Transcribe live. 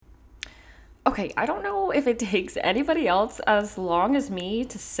Okay, I don't know if it takes anybody else as long as me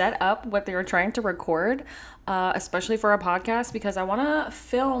to set up what they're trying to record, especially for a podcast, because I want to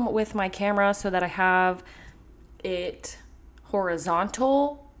film with my camera so that I have it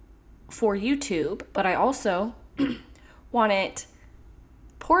horizontal for YouTube, but I also want it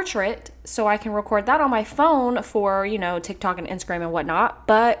portrait so I can record that on my phone for, TikTok and Instagram and whatnot.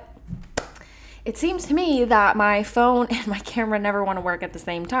 But it seems to me that my phone and my camera never want to work at the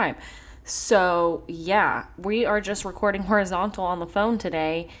same time. So, yeah, we are just recording horizontal on the phone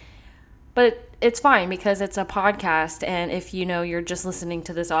today. But it's fine because it's a podcast, and if you're just listening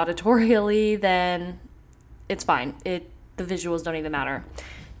to this auditorially, then it's fine. The visuals don't even matter.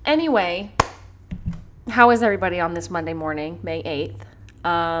 Anyway, how is everybody on this Monday morning, May 8th?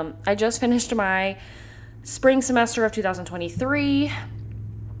 I just finished my spring semester of 2023.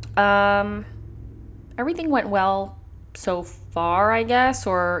 Everything went well so far, I guess,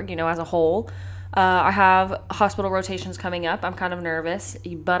 or, as a whole. I have hospital rotations coming up. I'm kind of nervous,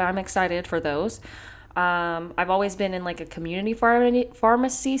 but I'm excited for those. I've always been in like a community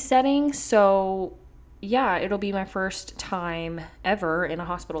pharmacy setting, so yeah, it'll be my first time ever in a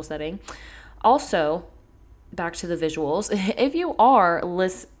hospital setting. Also, back to the visuals. If you are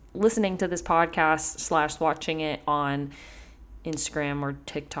listening to this podcast / watching it on Instagram or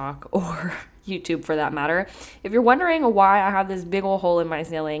TikTok or YouTube for that matter, if you're wondering why I have this big old hole in my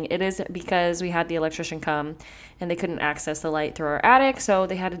ceiling, it is because we had the electrician come and they couldn't access the light through our attic, so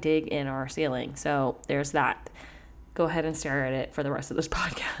they had to dig in our ceiling. So there's that. Go ahead and stare at it for the rest of this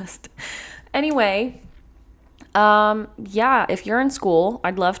podcast. Anyway, yeah, if you're in school,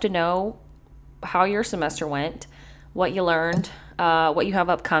 I'd love to know how your semester went, what you learned, what you have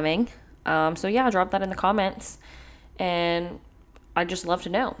upcoming. So yeah, drop that in the comments, and I'd just love to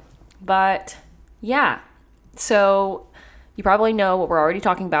know. But yeah, so you probably know what we're already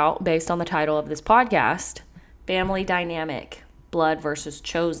talking about based on the title of this podcast: family dynamic, blood versus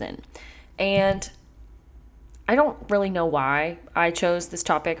chosen. And I don't really know why I chose this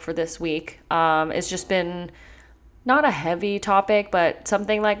topic for this week. It's just been not a heavy topic, but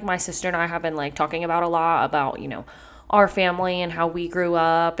something like my sister and I have been like talking about a lot about, our family and how we grew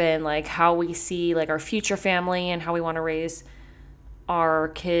up and like how we see like our future family and how we want to raise our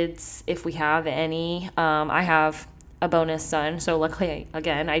kids if we have any. I have a bonus son, so luckily,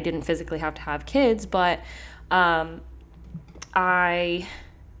 again, I didn't physically have to have kids, but I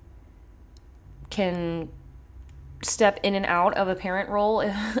can step in and out of a parent role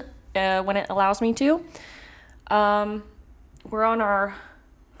when it allows me to. We're on our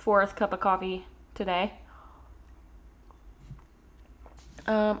 4th cup of coffee today.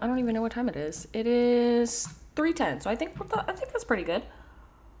 I don't even know what time it is. It is 3:10, so I think that's pretty good.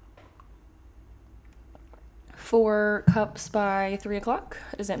 4 cups by 3 o'clock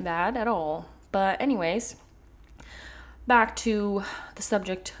isn't bad at all. But anyways, back to the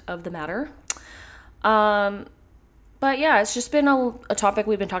subject of the matter. But yeah, it's just been a topic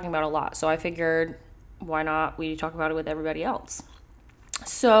we've been talking about a lot, so I figured why not we talk about it with everybody else.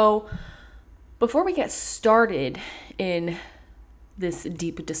 So before we get started in this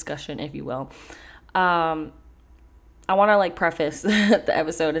deep discussion, if you will, I want to like preface the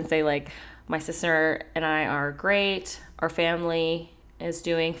episode and say like my sister and I are great. Our family is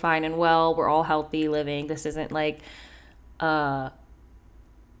doing fine and well. We're all healthy living. This isn't like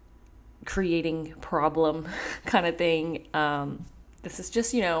creating problem kind of thing. This is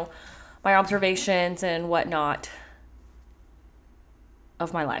just, my observations and whatnot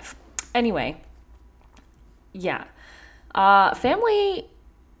of my life. Anyway, yeah. Family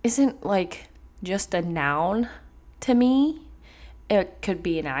isn't like just a noun to me. It could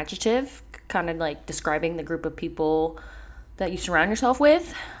be an adjective, kind of like describing the group of people that you surround yourself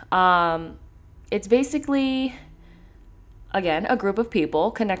with. It's basically, again, a group of people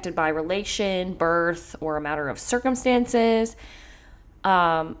connected by relation, birth, or a matter of circumstances.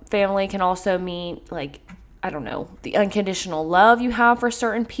 Family can also mean like, I don't know, the unconditional love you have for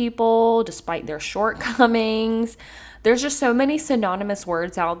certain people despite their shortcomings. There's just so many synonymous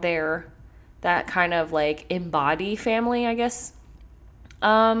words out there that kind of like embody family, I guess.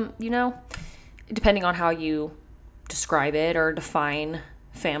 Depending on how you describe it or define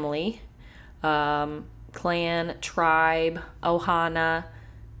family. Clan, tribe, ohana,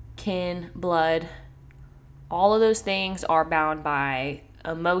 kin, blood. All of those things are bound by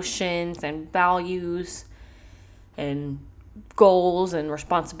emotions and values and goals and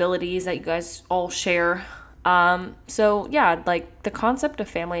responsibilities that you guys all share. So yeah, like the concept of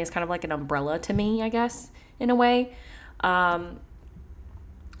family is kind of like an umbrella to me, I guess, in a way.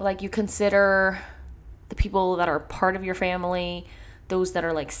 Like you consider the people that are part of your family, those that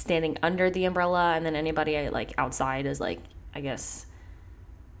are like standing under the umbrella, and then anybody like outside is like, I guess,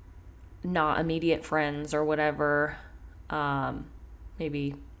 not immediate friends or whatever,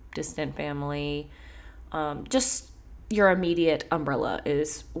 maybe distant family. Just your immediate umbrella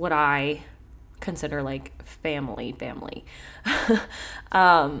is what I consider like family.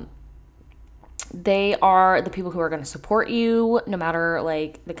 They are the people who are going to support you no matter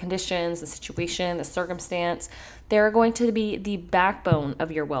like the conditions, the situation, the circumstance. They're going to be the backbone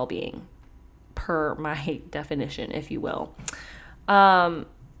of your well-being, per my definition, if you will. And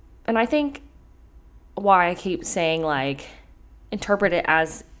I think why I keep saying like interpret it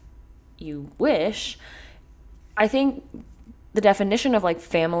as you wish, I think the definition of like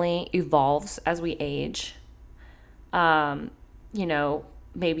family evolves as we age.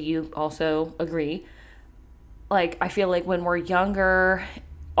 Maybe you also agree. Like, I feel like when we're younger,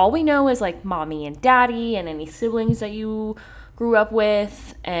 all we know is like mommy and daddy and any siblings that you grew up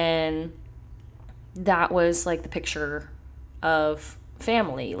with. And that was like the picture of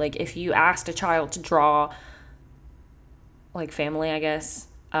family. Like, if you asked a child to draw like family, I guess,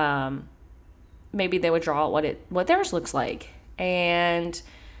 maybe they would draw what theirs looks like. And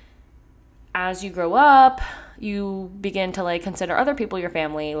as you grow up, you begin to like consider other people your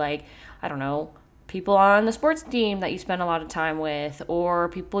family, like, I don't know, people on the sports team that you spend a lot of time with, or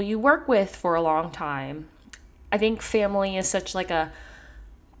people you work with for a long time. I think family is such like a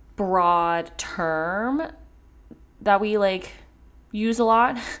broad term that we like use a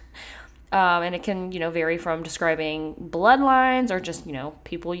lot. And it can, vary from describing bloodlines or just,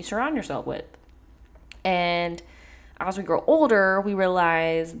 people you surround yourself with. And as we grow older, we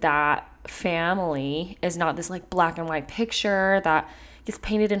realize that family is not this like black and white picture that gets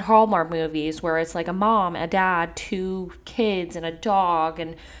painted in Hallmark movies where it's like a mom, a dad, 2 kids, and a dog,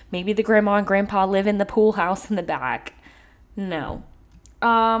 and maybe the grandma and grandpa live in the pool house in the back. No.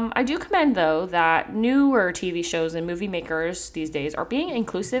 I do commend, though, that newer TV shows and movie makers these days are being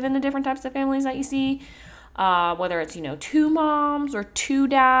inclusive in the different types of families that you see. Whether it's, 2 moms or 2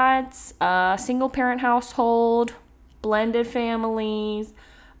 dads, single parent household, blended families,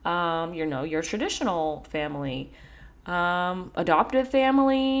 your traditional family, adoptive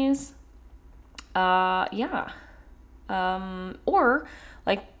families, or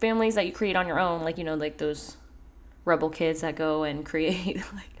like families that you create on your own, like, like those rebel kids that go and create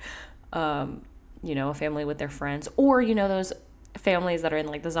like, a family with their friends, or, those families that are in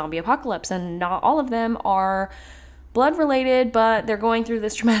like the zombie apocalypse, and not all of them are blood related, but they're going through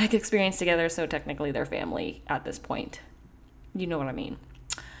this traumatic experience together, so technically they're family at this point. You know what I mean?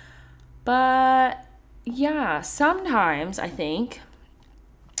 But yeah, sometimes I think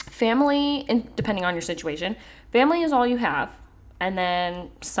family, and depending on your situation, family is all you have. And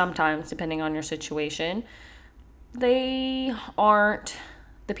then sometimes, depending on your situation, they aren't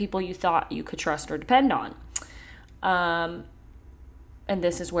the people you thought you could trust or depend on. And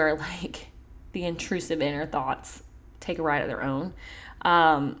this is where like the intrusive inner thoughts take a ride of their own.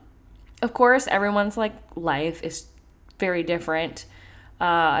 Of course, everyone's like life is very different.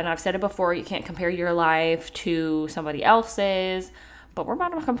 And I've said it before, you can't compare your life to somebody else's, but we're about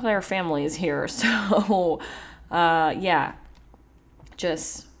to compare families here. So,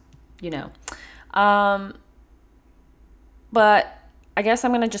 just, but I guess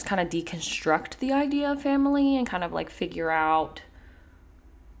I'm going to just kind of deconstruct the idea of family and kind of like figure out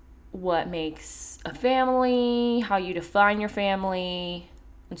what makes a family, how you define your family,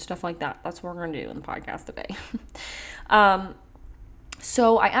 and stuff like that. That's what we're going to do in the podcast today.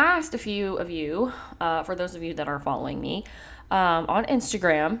 So I asked a few of you, for those of you that are following me, on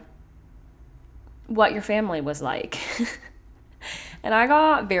Instagram, what your family was like. And I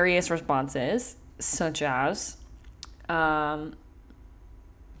got various responses, such as, let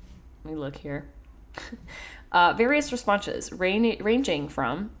me look here. Various responses ranging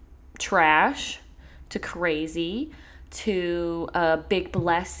from trash to crazy to a big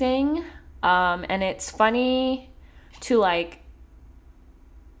blessing. And it's funny to like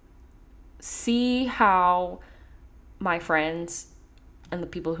see how my friends and the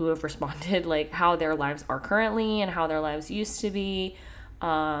people who have responded, like how their lives are currently and how their lives used to be.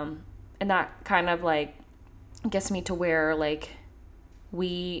 And that kind of like gets me to where like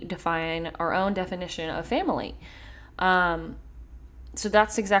we define our own definition of family. So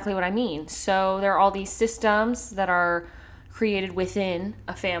that's exactly what I mean. So there are all these systems that are created within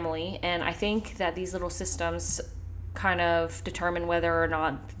a family, and I think that these little systems kind of determine whether or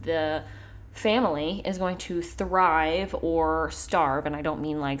not the family is going to thrive or starve. And I don't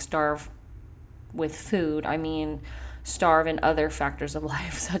mean like starve with food. I mean starve in other factors of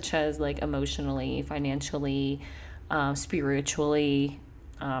life, such as like emotionally, financially, spiritually,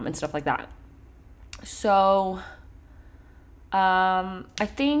 and stuff like that. So I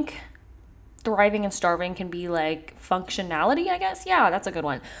think thriving and starving can be like functionality, I guess. Yeah, that's a good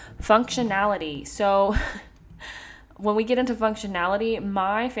one. Functionality. So when we get into functionality,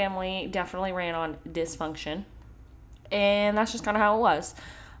 my family definitely ran on dysfunction. And that's just kind of how it was.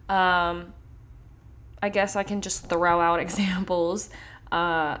 I guess I can just throw out examples.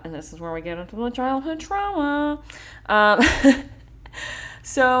 And this is where we get into the childhood trauma.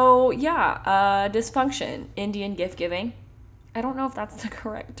 So, yeah, dysfunction, Indian gift giving. I don't know if that's the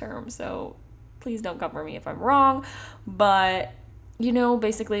correct term, so please don't come for me if I'm wrong. But,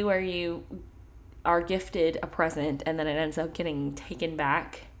 basically where you are gifted a present and then it ends up getting taken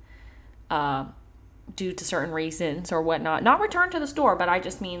back due to certain reasons or whatnot. Not returned to the store, but I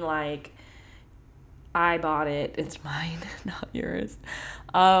just mean like, I bought it, it's mine, not yours.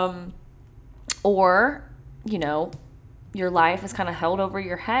 Or, your life is kind of held over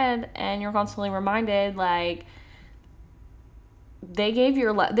your head and you're constantly reminded like they gave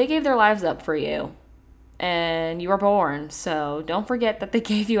their lives up for you and you were born. So don't forget that they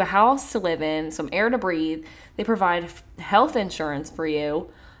gave you a house to live in, some air to breathe. They provide health insurance for you.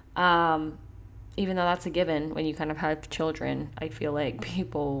 Even though that's a given when you kind of have children, I feel like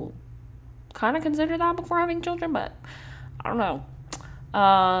people kind of consider that before having children, but I don't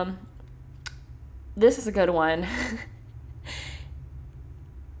know. This is a good one.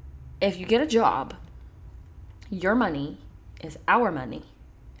 If you get a job, your money is our money,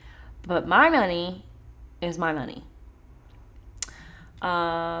 but my money is my money.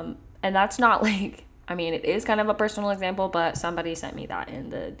 And that's not like, I mean, it is kind of a personal example, but somebody sent me that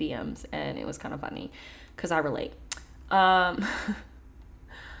in the DMs and it was kind of funny because I relate.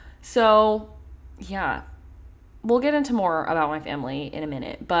 So yeah, we'll get into more about my family in a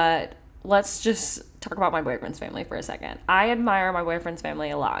minute, but let's just talk about my boyfriend's family for a second. I admire my boyfriend's family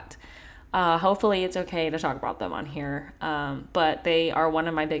a lot. Hopefully it's okay to talk about them on here. But they are one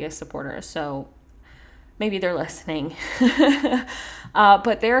of my biggest supporters, so maybe they're listening.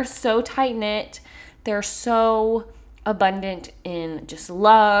 But they're so tight-knit. They're so abundant in just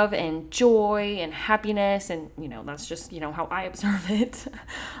love and joy and happiness. And, that's just, how I observe it.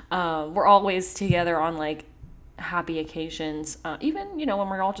 We're always together on like happy occasions. Even, when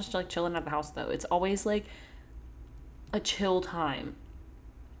we're all just like chilling at the house though, it's always like a chill time.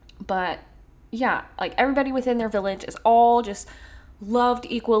 But yeah, like everybody within their village is all just loved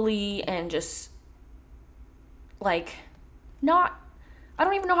equally and just like I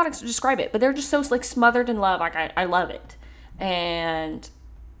don't even know how to describe it, but they're just so like smothered in love. Like I love it. And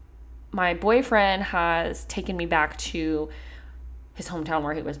my boyfriend has taken me back to his hometown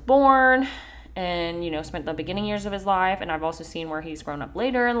where he was born and, spent the beginning years of his life. And I've also seen where he's grown up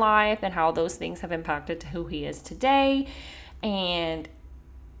later in life and how those things have impacted to who he is today. And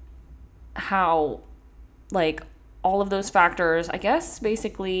how like all of those factors, I guess,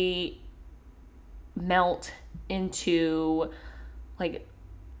 basically melt into like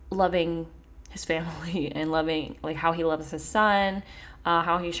loving his family and loving like how he loves his son,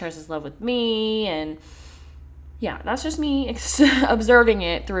 how he shares his love with me. And yeah, that's just me observing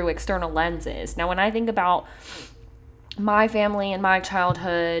it through external lenses. Now, when I think about my family and my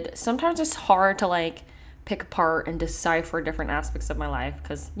childhood, sometimes it's hard to like pick apart and decipher different aspects of my life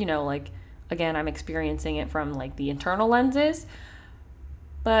because, like, again, I'm experiencing it from like the internal lenses.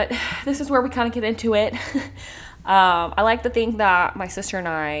 But this is where we kind of get into it. I like to think that my sister and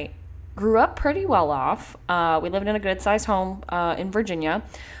I grew up pretty well off. We lived in a good-sized home in Virginia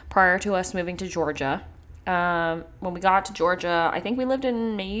prior to us moving to Georgia. When we got to Georgia, I think we lived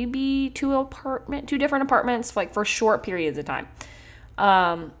in maybe two different apartments like for short periods of time.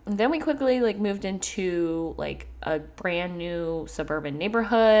 Then we quickly like moved into like a brand new suburban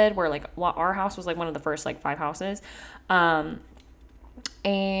neighborhood where like our house was like one of the first like 5 houses.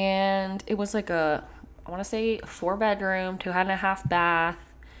 And it was like I want to say 4-bedroom, 2.5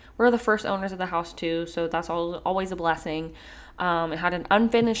 bath. We're the first owners of the house too, so that's always a blessing. It had an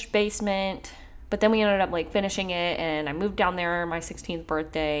unfinished basement, but then we ended up like finishing it, and I moved down there my 16th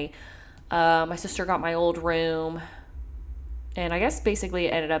birthday. My sister got my old room, and I guess basically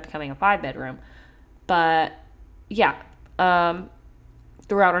it ended up becoming a 5-bedroom. But yeah,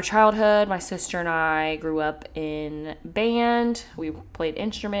 throughout our childhood, my sister and I grew up in band. We played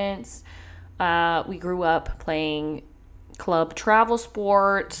instruments. We grew up playing club travel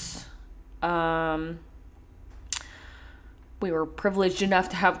sports. We were privileged enough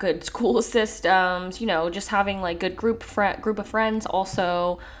to have good school systems, just having like good group of friends.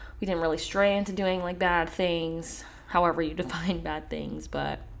 Also, we didn't really stray into doing like bad things, however you define bad things,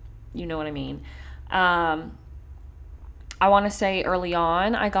 but you know what I mean. I want to say early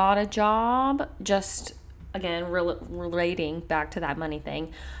on, I got a job, just again, relating back to that money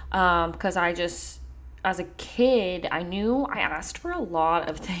thing. Because I just, as a kid, I knew I asked for a lot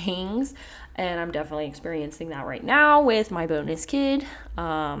of things, and I'm definitely experiencing that right now with my bonus kid.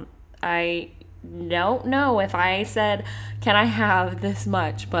 I don't know if I said, can I have this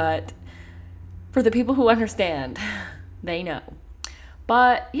much? But for the people who understand, they know.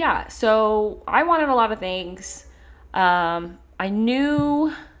 But yeah, so I wanted a lot of things. I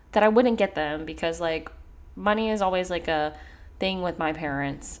knew that I wouldn't get them because, like, money is always like a thing with my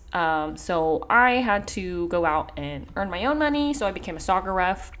parents. So I had to go out and earn my own money. So I became a soccer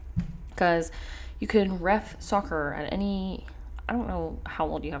ref because you can ref soccer at any, I don't know how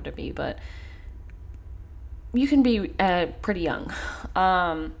old you have to be, but you can be pretty young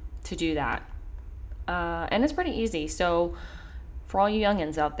to do that. And it's pretty easy. So for all you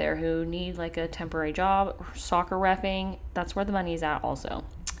youngins out there who need like a temporary job or soccer reffing, that's where the money's at also.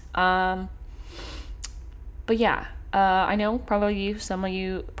 But yeah, I know probably some of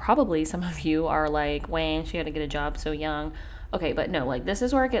you are like, Wayne, she had to get a job so young. Okay, but no, like this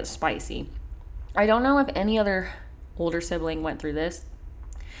is where it gets spicy. I don't know if any other older sibling went through this,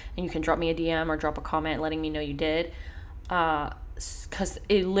 and you can drop me a DM or drop a comment letting me know you did, because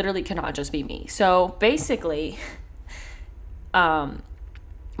it literally cannot just be me. So basically,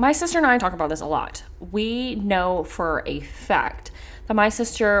 my sister and I talk about this a lot. We know for a fact that my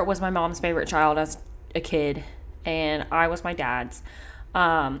sister was my mom's favorite child as a kid, and I was my dad's.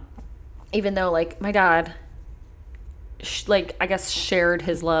 Even though, like, my dad, I guess shared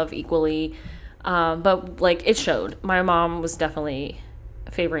his love equally, but, like, it showed. My mom was definitely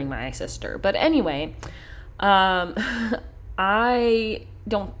favoring my sister. But anyway, I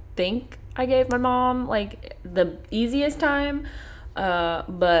don't think I gave my mom, like, the easiest time,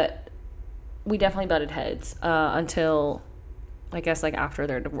 but we definitely butted heads until, I guess, like, after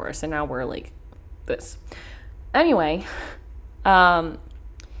their divorce, and now we're, like, this. Anyway,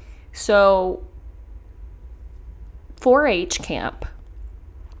 so 4-H camp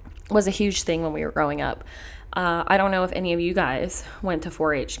was a huge thing when we were growing up. I don't know if any of you guys went to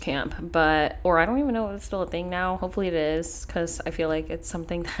 4-H camp, or I don't even know if it's still a thing now. Hopefully it is, because I feel like it's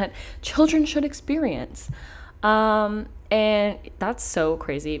something that children should experience. And that's so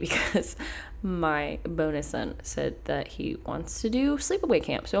crazy because my bonus son said that he wants to do sleepaway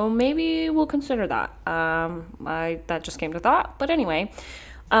camp. So maybe we'll consider that. That just came to thought. But anyway,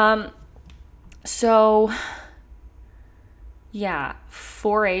 so yeah,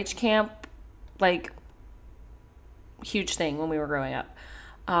 4-H camp, like, huge thing when we were growing up.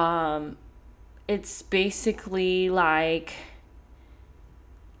 It's basically like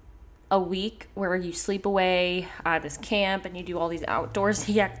a week where you sleep away at this camp and you do all these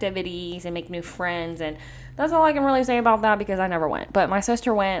outdoorsy activities and make new friends, and that's all I can really say about that because I never went. But my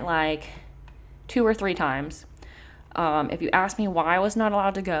sister went like 2 or 3 times. If you ask me why I was not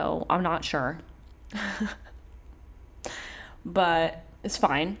allowed to go, I'm not sure. But it's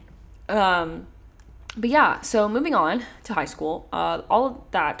fine. But yeah, so moving on to high school, all of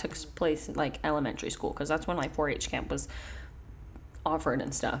that took place in like elementary school because that's when like 4-H camp was offered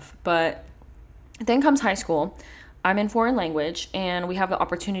and stuff. But then comes high school. I'm in foreign language, and we have the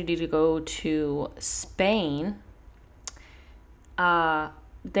opportunity to go to Spain.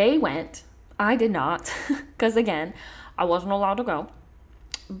 They went. I did not, because again, I wasn't allowed to go.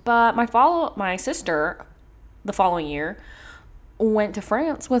 But my sister, the following year, went to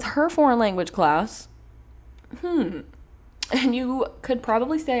France with her foreign language class. And you could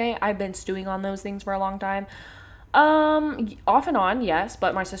probably say I've been stewing on those things for a long time. Off and on, yes,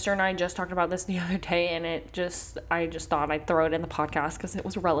 but my sister and I just talked about this the other day, and I just thought I'd throw it in the podcast because it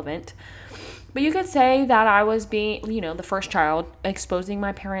was relevant. But you could say that I was being, the first child, exposing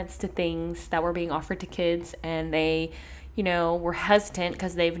my parents to things that were being offered to kids, and they, were hesitant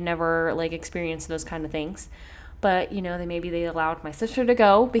because they've never, like, experienced those kind of things. But, they allowed my sister to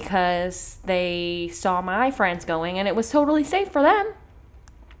go because they saw my friends going, and it was totally safe for them.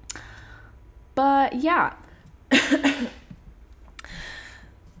 But, yeah.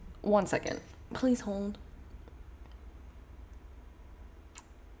 1 second. Please hold.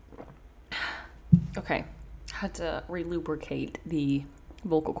 Okay. Had to relubricate the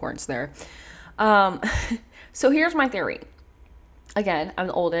vocal cords there. So here's my theory. Again, I'm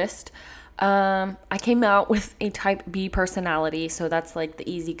the oldest. I came out with a type B personality, so that's like the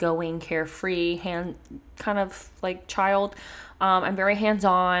easygoing, carefree, kind of like child. I'm very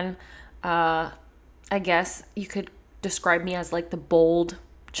hands-on. I guess you could describe me as like the bold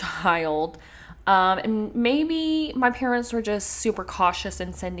child. And maybe my parents were just super cautious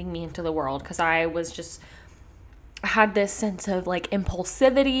in sending me into the world because I was just I had this sense of like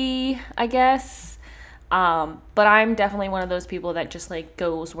impulsivity, I guess. But I'm definitely one of those people that just like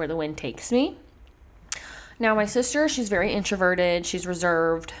goes where the wind takes me. Now, my sister, she's very introverted. She's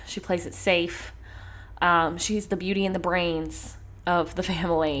reserved. She plays it safe. She's the beauty and the brains of the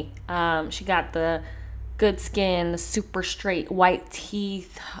family. She got the good skin, super straight white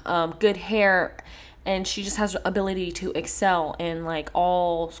teeth, good hair, and she just has the ability to excel in like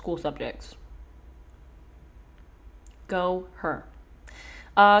all school subjects. Go her.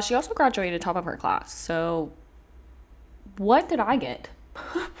 She also graduated top of her class. So what did I get?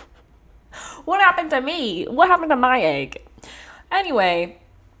 What happened to me? What happened to my egg? Anyway,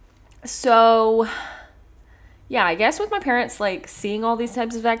 so yeah, I guess with my parents, like seeing all these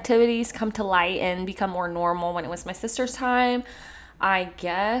types of activities come to light and become more normal when it was my sister's time, I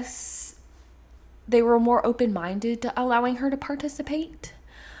guess they were more open-minded to allowing her to participate.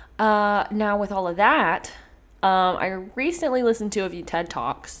 Now with all of that, I recently listened to a few TED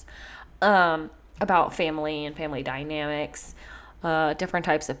Talks about family and family dynamics, different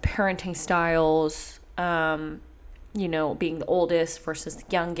types of parenting styles, being the oldest versus the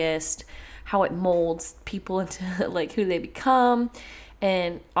youngest, how it molds people into like who they become.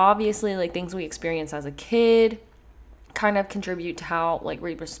 And obviously like things we experience as a kid kind of contribute to how like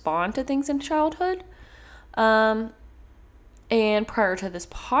we respond to things in childhood. And prior to this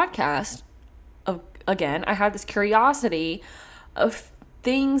podcast, again, I had this curiosity of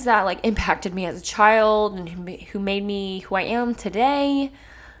things that like impacted me as a child and who made me who I am today.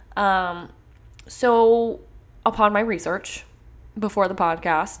 So upon my research before the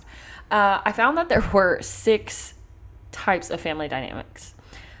podcast, I found that there were 6 types of family dynamics.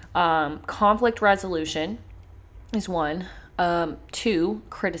 Conflict resolution is 1. 2,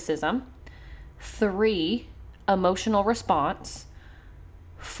 criticism. 3, emotional response.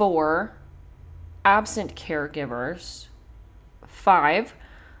 4, absent caregivers. 5,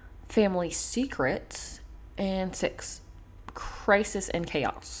 family secrets. And 6, crisis and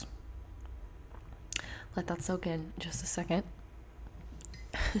chaos. Let that soak in just a second.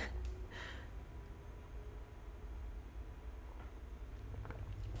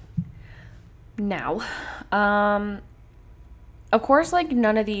 Now, of course, like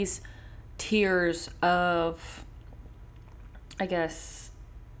none of these tiers of, I guess,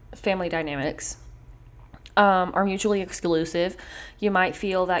 family dynamics are mutually exclusive. You might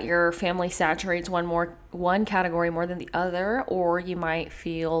feel that your family saturates one category more than the other, or you might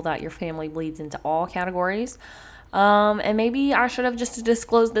feel that your family bleeds into all categories. And maybe I should have just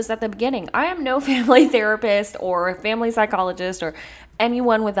disclosed this at the beginning. I am no family therapist or family psychologist or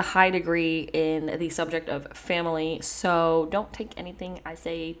anyone with a high degree in the subject of family. So don't take anything I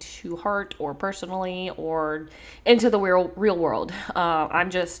say to heart or personally or into the real world.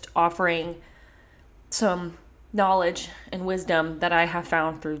 I'm just offering some knowledge and wisdom that I have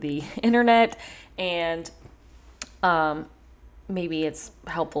found through the internet, and maybe it's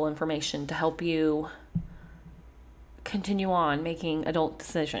helpful information to help you continue on making adult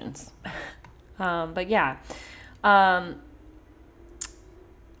decisions. But yeah, I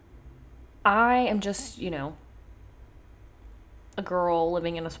am just, a girl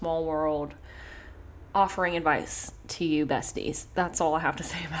living in a small world offering advice to you besties. That's all I have to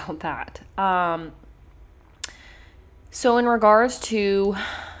say about that. So in regards to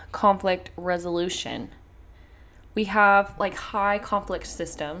conflict resolution, we have like high conflict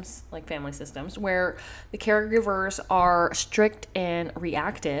systems, like family systems, where the caregivers are strict and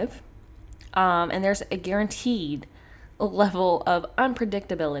reactive. And there's a guaranteed level of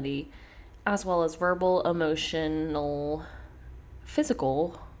unpredictability, as well as verbal, emotional,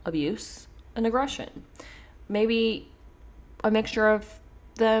 physical abuse and aggression. Maybe a mixture of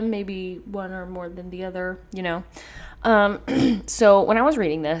them, maybe one or more than the other, So when I was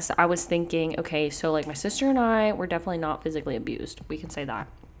reading this, I was thinking, okay, so like my sister and I were definitely not physically abused. We can say that.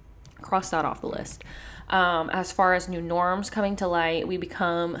 Cross that off the list. As far as new norms coming to light, we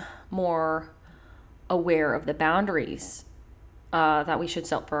become more aware of the boundaries that we should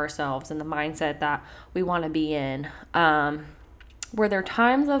set for ourselves and the mindset that we want to be in. Were there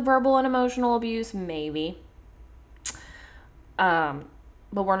times of verbal and emotional abuse? Maybe. But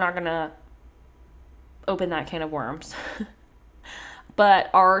we're not going to open that can of worms. But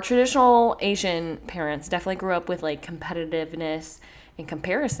our traditional Asian parents definitely grew up with like competitiveness and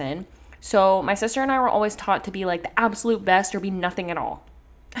comparison. So my sister and I were always taught to be like the absolute best or be nothing at all.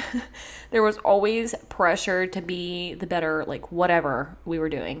 There was always pressure to be the better, like whatever we were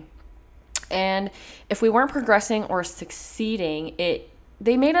doing. And if we weren't progressing or succeeding,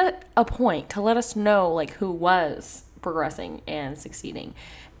 they made a point to let us know like who was progressing and succeeding.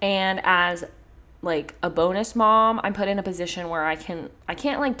 And as like a bonus mom. I'm put in a position where I can't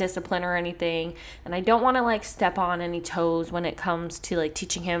like discipline or anything, and I don't want to like step on any toes when it comes to like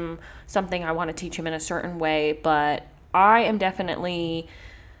teaching him something I want to teach him in a certain way, but I am definitely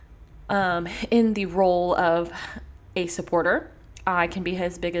in the role of a supporter. I can be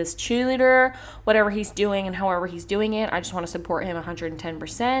his biggest cheerleader, whatever he's doing and however he's doing it. I just want to support him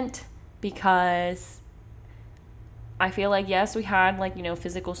 110% because I feel like, yes, we had like,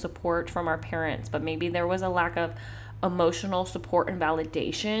 physical support from our parents, but maybe there was a lack of emotional support and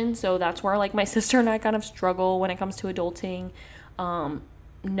validation. So that's where like my sister and I kind of struggle when it comes to adulting,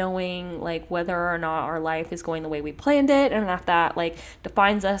 knowing like whether or not our life is going the way we planned it, and if that like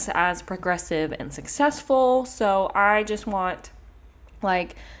defines us as progressive and successful. So I just want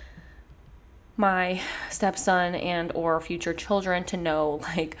like my stepson and or future children to know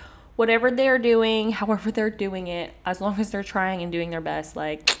like whatever they're doing, however they're doing it, as long as they're trying and doing their best,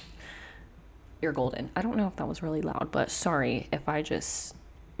 like, you're golden. I don't know if that was really loud, but sorry if I just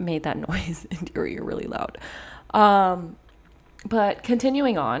made that noise into your ear really loud. But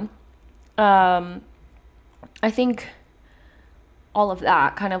continuing on, I think all of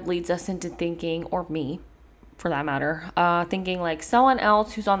that kind of leads us into thinking, or me for that matter, thinking like someone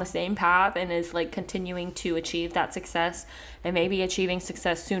else who's on the same path and is like continuing to achieve that success and maybe achieving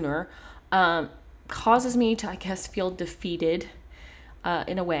success sooner, causes me to, I guess, feel defeated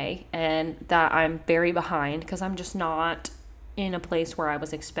in a way, and that I'm very behind because I'm just not in a place where I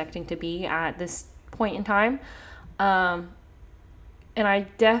was expecting to be at this point in time. And I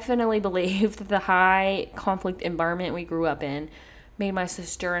definitely believe that the high conflict environment we grew up in made my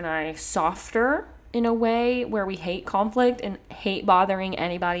sister and I softer in a way where we hate conflict and hate bothering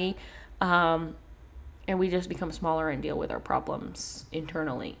anybody. And we just become smaller and deal with our problems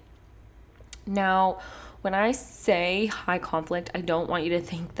internally. Now, when I say high conflict, I don't want you to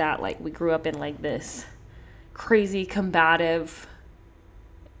think that like we grew up in like this crazy combative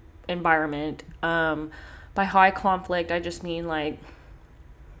environment. By high conflict, I just mean like,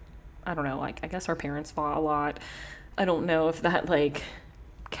 I don't know, like I guess our parents fought a lot. I don't know if that like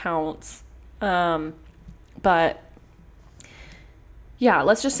counts. But yeah,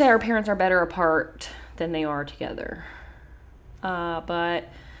 let's just say our parents are better apart than they are together. But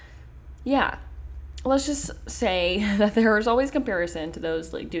yeah, let's just say that there's always comparison to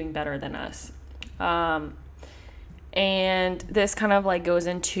those like doing better than us. And this kind of like goes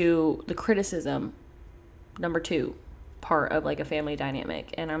into the criticism, number 2 part of like a family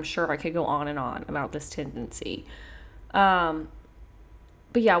dynamic. And I'm sure I could go on and on about this tendency. But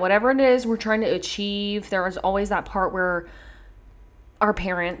yeah, whatever it is we're trying to achieve, there is always that part where our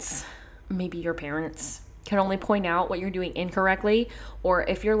parents, maybe your parents, can only point out what you're doing incorrectly. Or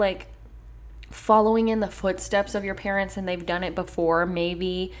if you're like following in the footsteps of your parents and they've done it before,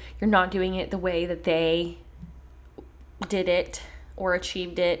 maybe you're not doing it the way that they did it or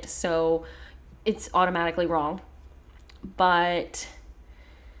achieved it. So it's automatically wrong. But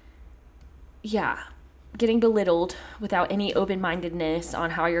yeah, getting belittled without any open-mindedness on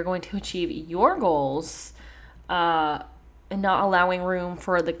how you're going to achieve your goals, and not allowing room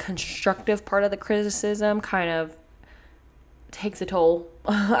for the constructive part of the criticism kind of takes a toll,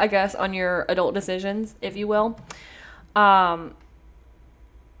 I guess, on your adult decisions, if you will. And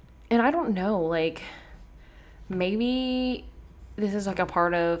I don't know, like, maybe this is like a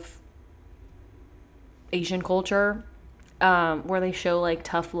part of Asian culture, where they show like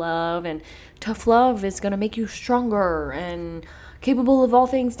tough love, and tough love is going to make you stronger and capable of all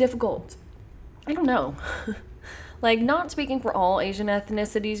things difficult. I don't know. Like, not speaking for all Asian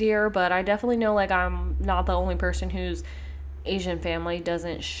ethnicities here, but I definitely know like I'm not the only person whose Asian family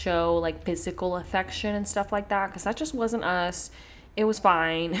doesn't show like physical affection and stuff like that, because that just wasn't us. It was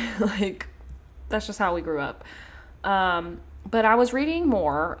fine. Like, that's just how we grew up. But I was reading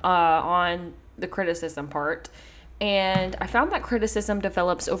more on the criticism part, and I found that criticism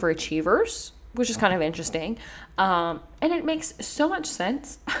develops overachievers, which is kind of interesting. And it makes so much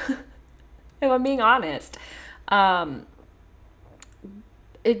sense, if I'm being honest.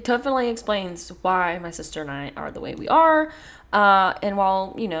 It definitely explains why my sister and I are the way we are. And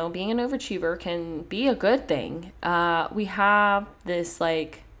while, being an overachiever can be a good thing, we have this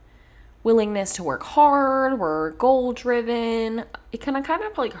like willingness to work hard, we're goal driven. It can kind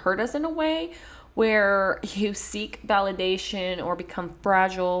of like hurt us in a way where you seek validation or become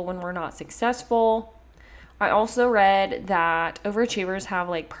fragile when we're not successful. I also read that overachievers have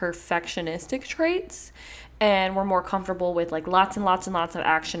like perfectionistic traits, and we're more comfortable with like lots and lots and lots of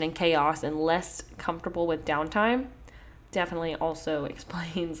action and chaos and less comfortable with downtime. Definitely also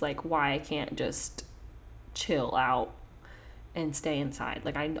explains like why I can't just chill out and stay inside.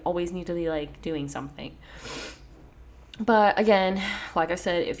 Like, I always need to be like doing something. But again, like I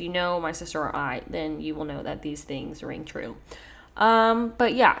said, if you know my sister or I, then you will know that these things ring true.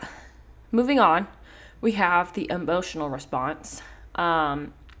 But yeah, moving on, we have the emotional response.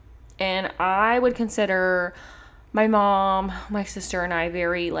 And I would consider my mom, my sister, and I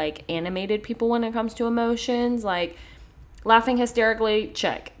very like animated people when it comes to emotions. Like, laughing hysterically,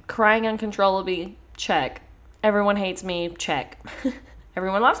 check. Crying uncontrollably, check. Everyone hates me, check.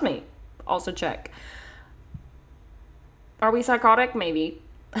 Everyone loves me, also check. Are we psychotic? Maybe.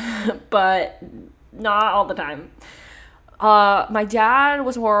 But not all the time. My dad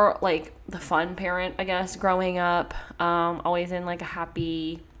was more like the fun parent, I guess, growing up. Always in like a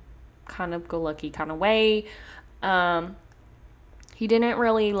happy, kind of go-lucky kind of way. He didn't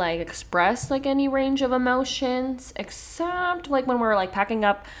really like express like any range of emotions, except like when we're like packing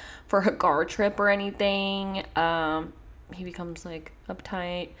up for a car trip or anything. He becomes like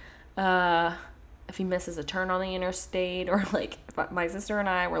uptight. If he misses a turn on the interstate, or like if my sister and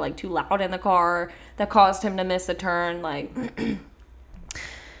I were like too loud in the car that caused him to miss a turn, like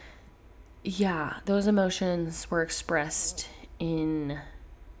yeah, those emotions were expressed in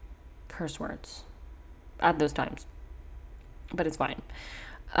curse words at those times, but it's fine.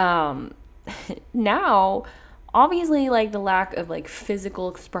 Now, obviously, like the lack of like physical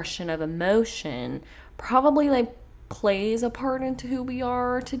expression of emotion probably like plays a part into who we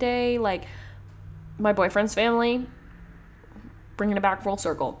are today. Like, my boyfriend's family, bringing it back full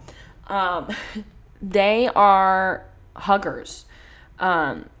circle, they are huggers.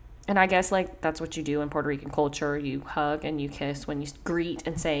 And I guess like that's what you do in Puerto Rican culture. You hug and you kiss when you greet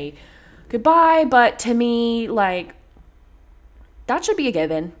and say goodbye. But to me, like, that should be a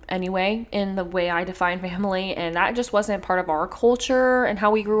given anyway, in the way I define family. And that just wasn't part of our culture and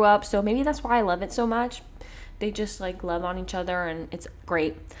how we grew up. So maybe that's why I love it so much. They just like love on each other and it's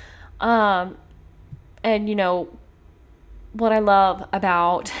great. And, you know, what I love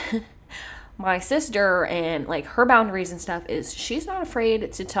about my sister and, like, her boundaries and stuff is she's not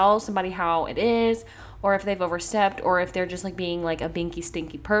afraid to tell somebody how it is, or if they've overstepped, or if they're just, like, being, like, a binky,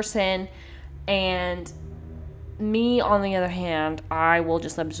 stinky person. And me, on the other hand, I will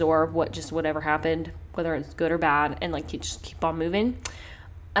just absorb whatever happened, whether it's good or bad, and, like, just keep on moving.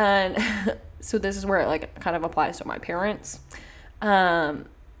 And so this is where it, like, kind of applies to my parents.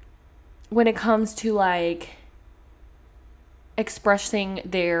 When it comes to like expressing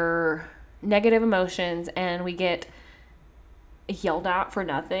their negative emotions and we get yelled at for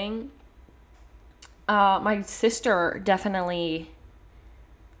nothing, my sister definitely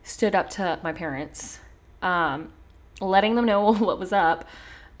stood up to my parents, letting them know what was up.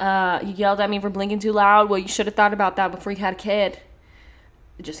 You yelled at me for blinking too loud. Well, you should have thought about that before you had a kid.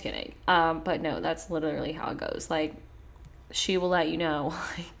 Just kidding. But no, that's literally how it goes. Like, she will let you know.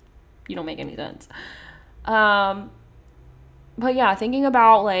 You don't make any sense. But yeah, thinking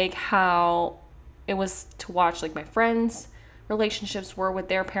about like how it was to watch like my friends' relationships were with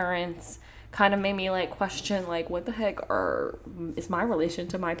their parents kind of made me like question like what the heck is my relation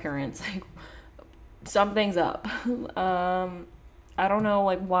to my parents. Like, something's up. I don't know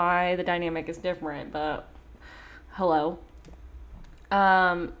like why the dynamic is different, but hello.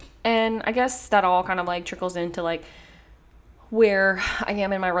 And I guess that all kind of like trickles into like where I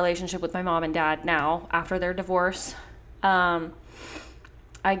am in my relationship with my mom and dad now after their divorce. I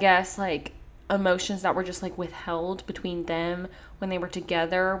guess like emotions that were just like withheld between them when they were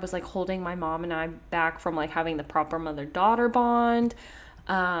together was like holding my mom and I back from like having the proper mother-daughter bond.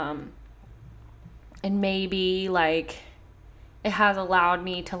 And maybe like it has allowed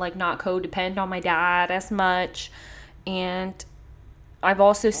me to like not codepend on my dad as much. And I've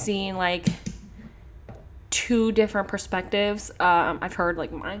also seen like two different perspectives. I've heard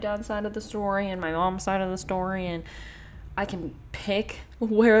like my dad's side of the story and my mom's side of the story, and I can pick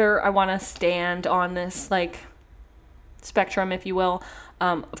where I want to stand on this like spectrum, if you will.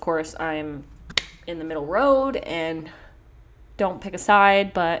 Of course, I'm in the middle road and don't pick a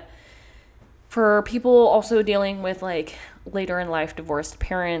side, but for people also dealing with like later in life divorced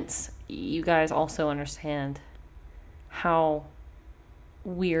parents, you guys also understand how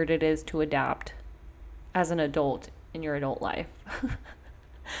weird it is to adapt as an adult in your adult life.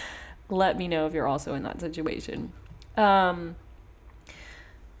 Let me know if you're also in that situation. So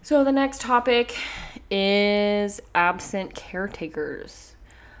the next topic is absent caretakers.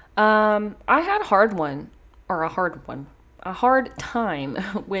 I had a hard time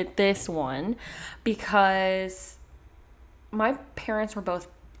with this one because my parents were both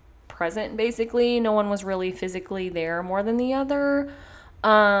present basically. No one was really physically there more than the other.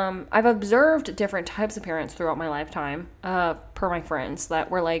 I've observed different types of parents throughout my lifetime, per my friends,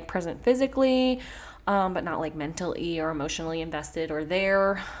 that were like present physically, but not like mentally or emotionally invested or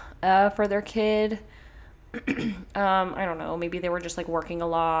there for their kid. I don't know, maybe they were just like working a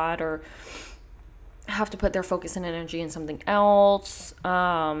lot or have to put their focus and energy in something else.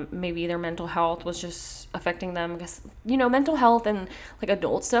 Maybe their mental health was just affecting them because, mental health and like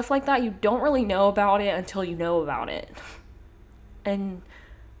adult stuff like that, you don't really know about it until you know about it. And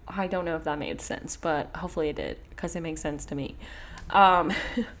I don't know if that made sense, but hopefully it did because it makes sense to me. Um,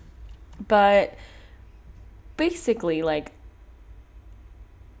 but basically, like,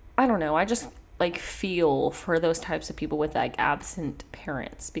 I don't know, I just like feel for those types of people with like absent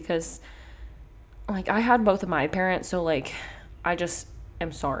parents because like I had both of my parents, so like I just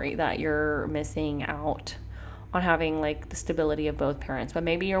am sorry that you're missing out on having like the stability of both parents. But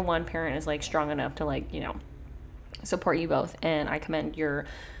maybe your one parent is like strong enough to like, support you both, and I commend your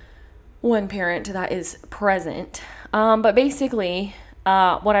one parent that is present. But basically,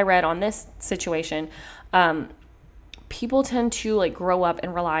 what I read on this situation, people tend to like grow up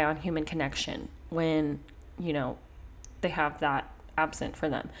and rely on human connection when, they have that absent for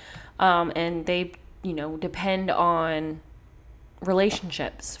them. And they, depend on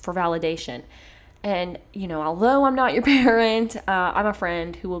relationships for validation. And, although I'm not your parent, I'm a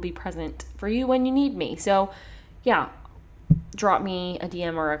friend who will be present for you when you need me. So, yeah, drop me a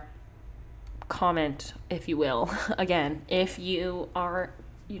DM or a comment, if you will, again, if you are,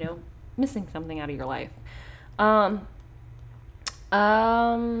 missing something out of your life.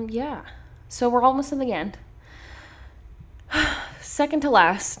 Yeah. So we're almost at the end. Second to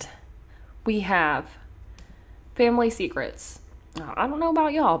last, we have family secrets. Now, I don't know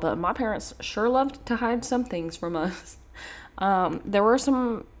about y'all, but my parents sure loved to hide some things from us. There were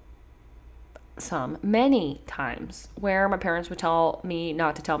many times where my parents would tell me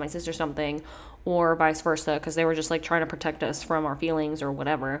not to tell my sister something or vice versa because they were just like trying to protect us from our feelings or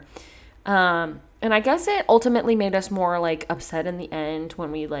whatever. And I guess it ultimately made us more like upset in the end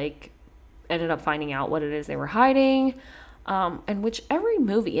when we like ended up finding out what it is they were hiding. And which every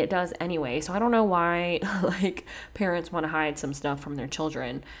movie it does anyway. So I don't know why like parents want to hide some stuff from their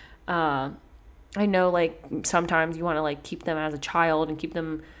children. I know like sometimes you want to like keep them as a child and keep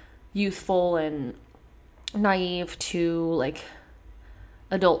them youthful and naive to like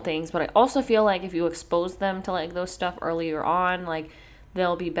adult things, but I also feel like if you expose them to like those stuff earlier on, like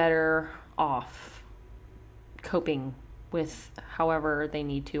they'll be better off coping with however they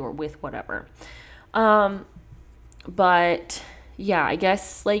need to or with whatever. But yeah, I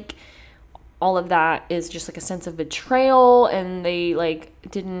guess like all of that is just like a sense of betrayal, and they like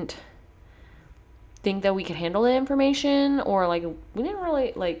didn't think that we could handle the information, or like we didn't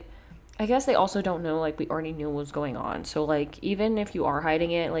really like, I guess they also don't know like we already knew what was going on. So like even if you are hiding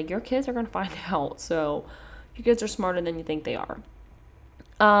it, like your kids are going to find out. So your kids are smarter than you think they are.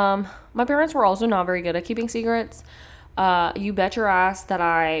 My parents were also not very good at keeping secrets. You bet your ass that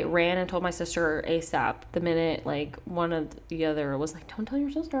I ran and told my sister ASAP the minute like one of the other was like, don't tell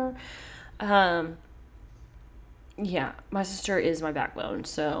your sister. Yeah, my sister is my backbone.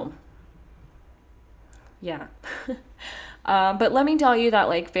 So yeah. But let me tell you that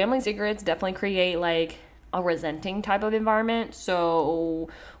like family secrets definitely create like a resenting type of environment. So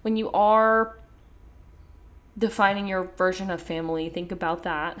when you are defining your version of family, think about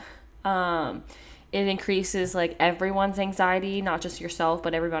that. It increases like everyone's anxiety, not just yourself,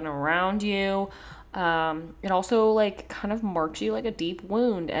 but everyone around you. It also like kind of marks you like a deep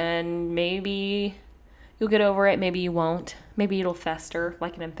wound, and maybe you'll get over it, maybe you won't. Maybe it'll fester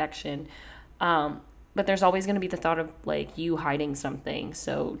like an infection. But there's always going to be the thought of like you hiding something,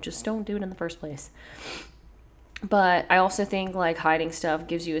 so just don't do it in the first place. But I also think like hiding stuff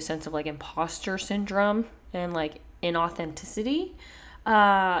gives you a sense of like imposter syndrome and like inauthenticity.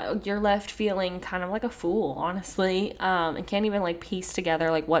 You're left feeling kind of like a fool, honestly, and can't even like piece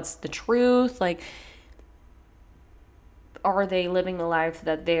together like what's the truth. Like, are they living the life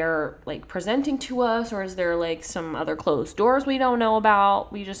that they're like presenting to us, or is there like some other closed doors we don't know about?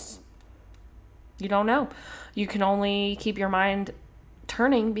 You don't know. You can only keep your mind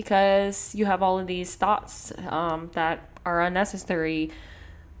turning because you have all of these thoughts that are unnecessary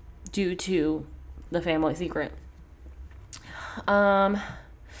due to the family secret. Now,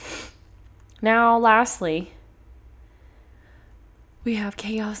 lastly, we have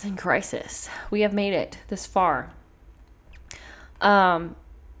chaos and crisis. We have made it this far.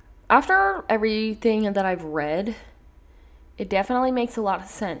 After everything that I've read, it definitely makes a lot of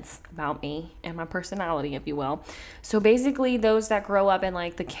sense about me and my personality, if you will. So basically, those that grow up in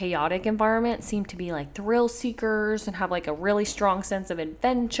like the chaotic environment seem to be like thrill seekers and have like a really strong sense of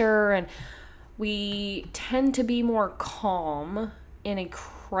adventure. And we tend to be more calm in a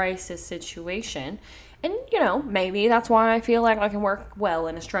crisis situation. And, maybe that's why I feel like I can work well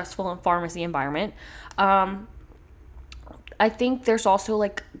in a stressful and pharmacy environment. I think there's also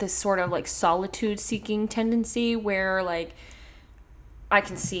like this sort of like solitude seeking tendency where like I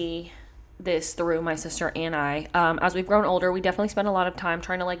can see this through my sister and I. As we've grown older, we definitely spend a lot of time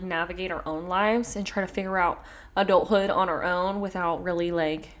trying to like navigate our own lives and try to figure out adulthood on our own without really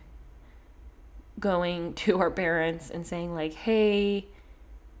like going to our parents and saying like, hey,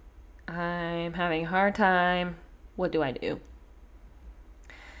 I'm having a hard time. What do I do?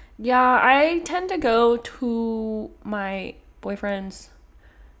 Yeah, I tend to go to my boyfriend's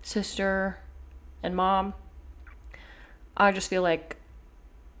sister and mom. I just feel like,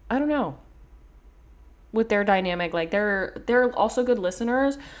 I don't know, with their dynamic, like they're also good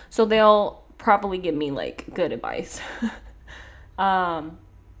listeners, so they'll probably give me like good advice. But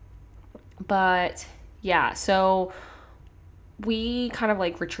yeah, so we kind of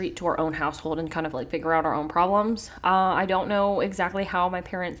like retreat to our own household and kind of like figure out our own problems. I don't know exactly how my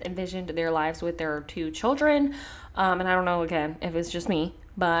parents envisioned their lives with their 2 children. And I don't know, again, if it's just me,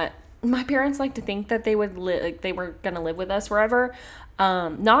 but my parents like to think that they would like they were going to live with us forever.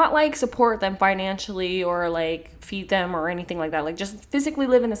 Not like support them financially or like feed them or anything like that. Like just physically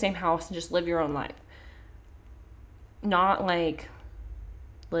live in the same house and just live your own life. Not like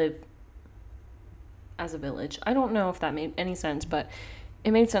live as a village. I don't know if that made any sense, but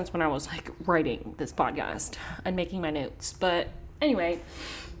it made sense when I was like writing this podcast and making my notes. But anyway,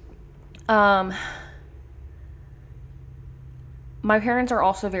 my parents are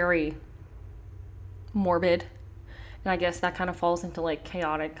also very morbid, and I guess that kind of falls into like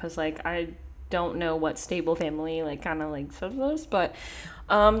chaotic because like I don't know what stable family like kind of like says this, but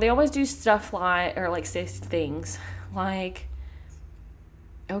they always do stuff like or like say things like,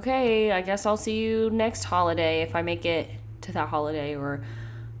 okay, I guess I'll see you next holiday if I make it to that holiday, or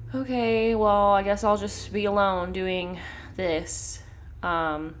okay, well, I guess I'll just be alone doing this.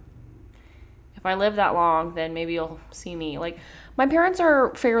 If I live that long, then maybe you'll see me. Like, my parents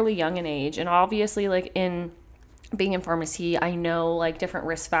are fairly young in age, and obviously, like, in being in pharmacy, I know, like, different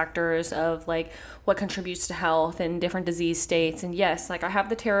risk factors of, like, what contributes to health and different disease states. And yes, like, I have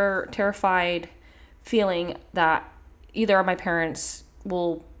the terrified feeling that either of my parents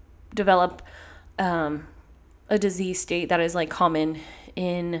will develop a disease state that is like common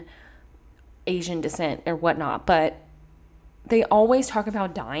in Asian descent or whatnot, but they always talk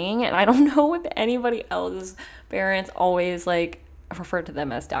about dying, and I don't know if anybody else's parents always like refer to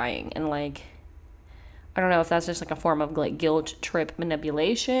them as dying, and like I don't know if that's just like a form of like guilt trip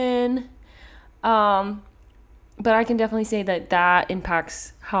manipulation, but I can definitely say that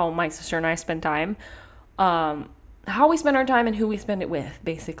impacts how my sister and I spend time, how we spend our time and who we spend it with,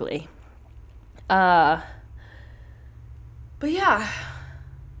 basically. But yeah,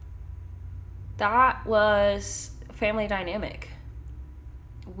 that was family dynamic.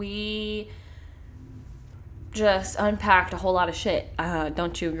 We just unpacked a whole lot of shit.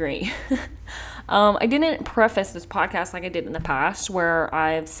 Don't you agree? I didn't preface this podcast like I did in the past, where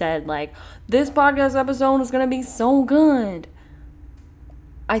I've said like, this podcast episode is going to be so good.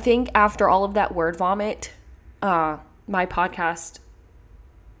 I think after all of that word vomit, my podcast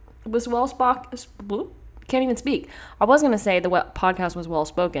was well spoken. Can't even speak. I was going to say the podcast was well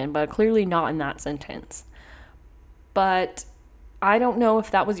spoken, but clearly not in that sentence. But I don't know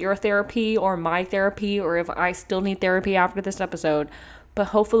if that was your therapy or my therapy, or if I still need therapy after this episode. But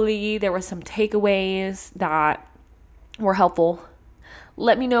hopefully there were some takeaways that were helpful.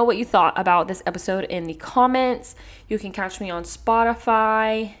 Let me know what you thought about this episode in the comments. You can catch me on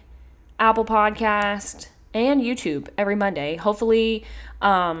Spotify, Apple Podcast, and YouTube every Monday. Hopefully,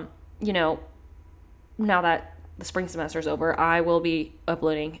 now that the spring semester is over, I will be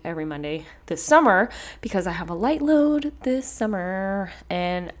uploading every Monday this summer because I have a light load this summer.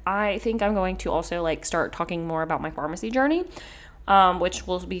 And I think I'm going to also like start talking more about my pharmacy journey, which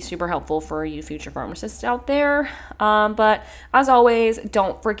will be super helpful for you future pharmacists out there. But as always,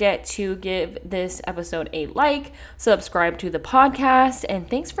 don't forget to give this episode a like, subscribe to the podcast, and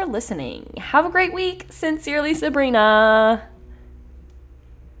thanks for listening. Have a great week. Sincerely, Sabrina.